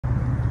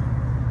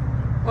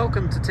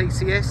Welcome to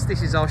TCS.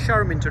 This is our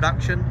showroom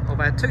introduction of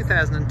our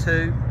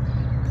 2002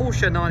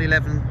 Porsche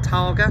 911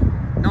 Targa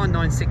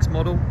 996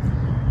 model,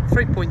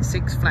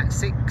 3.6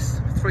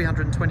 Flat-6,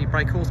 320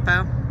 brake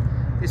horsepower.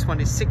 This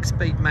one is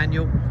 6-speed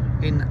manual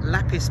in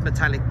Lapis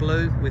metallic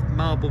blue with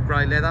marble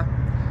grey leather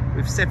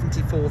with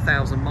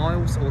 74,000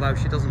 miles, although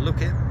she doesn't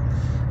look it.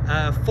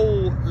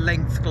 Full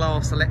length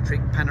glass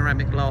electric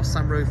panoramic glass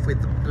sunroof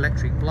with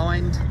electric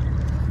blind,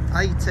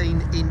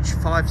 18-inch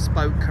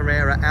 5-spoke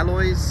Carrera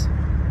alloys.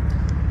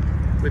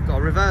 We've got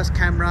a reverse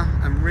camera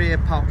and rear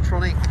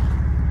Parktronic.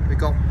 We've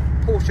got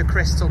Porsche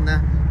crests on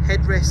the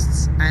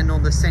headrests and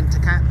on the centre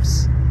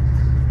caps.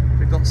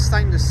 We've got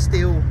stainless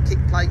steel kick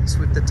plates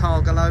with the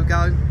Targa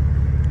logo.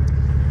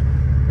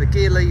 The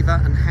gear lever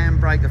and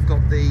handbrake have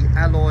got the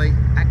alloy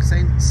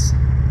accents.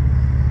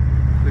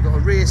 We've got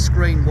a rear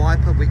screen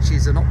wiper, which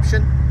is an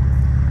option.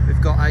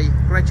 We've got a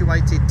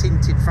graduated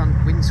tinted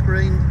front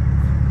windscreen.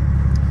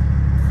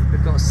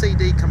 We've got a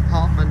CD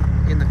compartment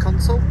in the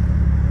console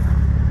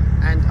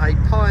and a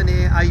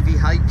Pioneer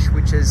AVH,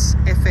 which is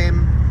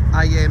FM,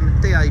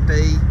 AM, DAB,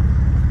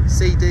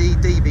 CD,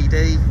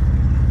 DVD,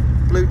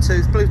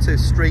 Bluetooth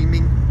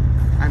streaming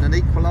and an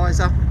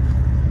equaliser.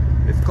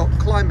 We've got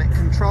climate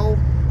control.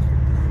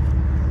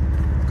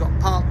 We've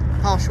got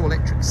partial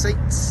electric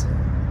seats.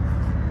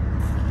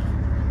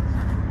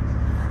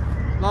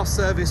 Last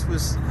service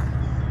was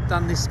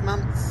done this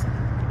month,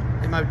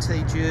 MOT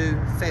due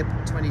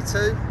Feb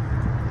 22.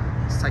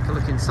 Let's take a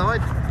look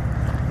inside.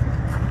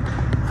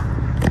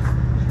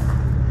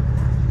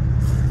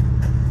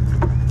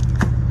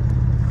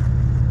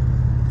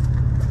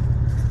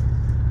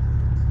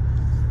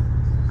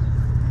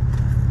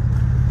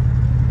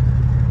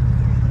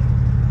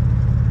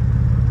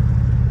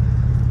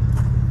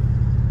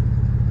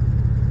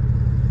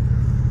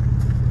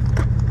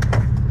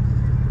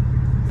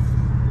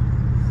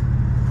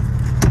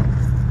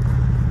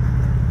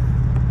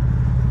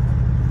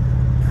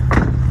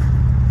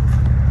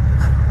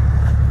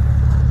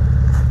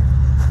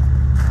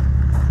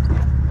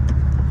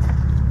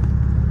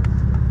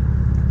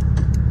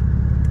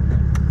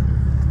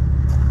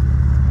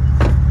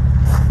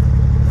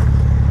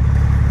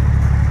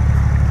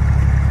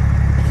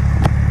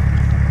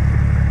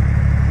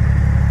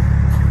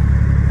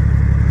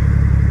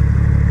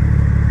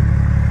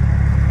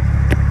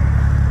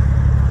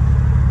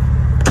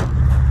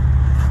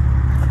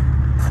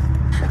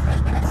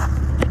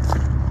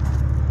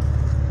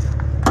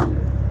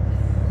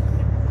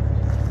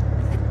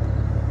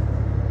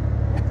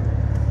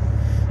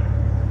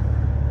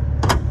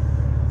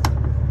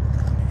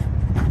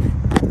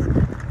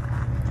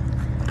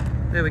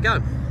 There we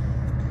go.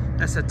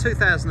 That's a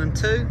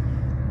 2002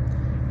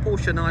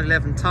 Porsche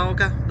 911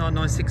 Targa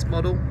 996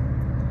 model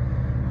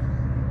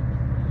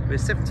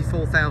with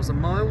 74,000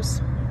 miles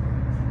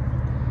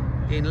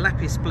in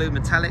Lapis Blue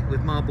metallic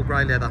with marble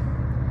grey leather.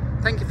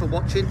 Thank you for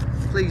watching.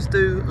 Please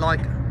do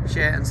like,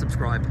 share and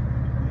subscribe.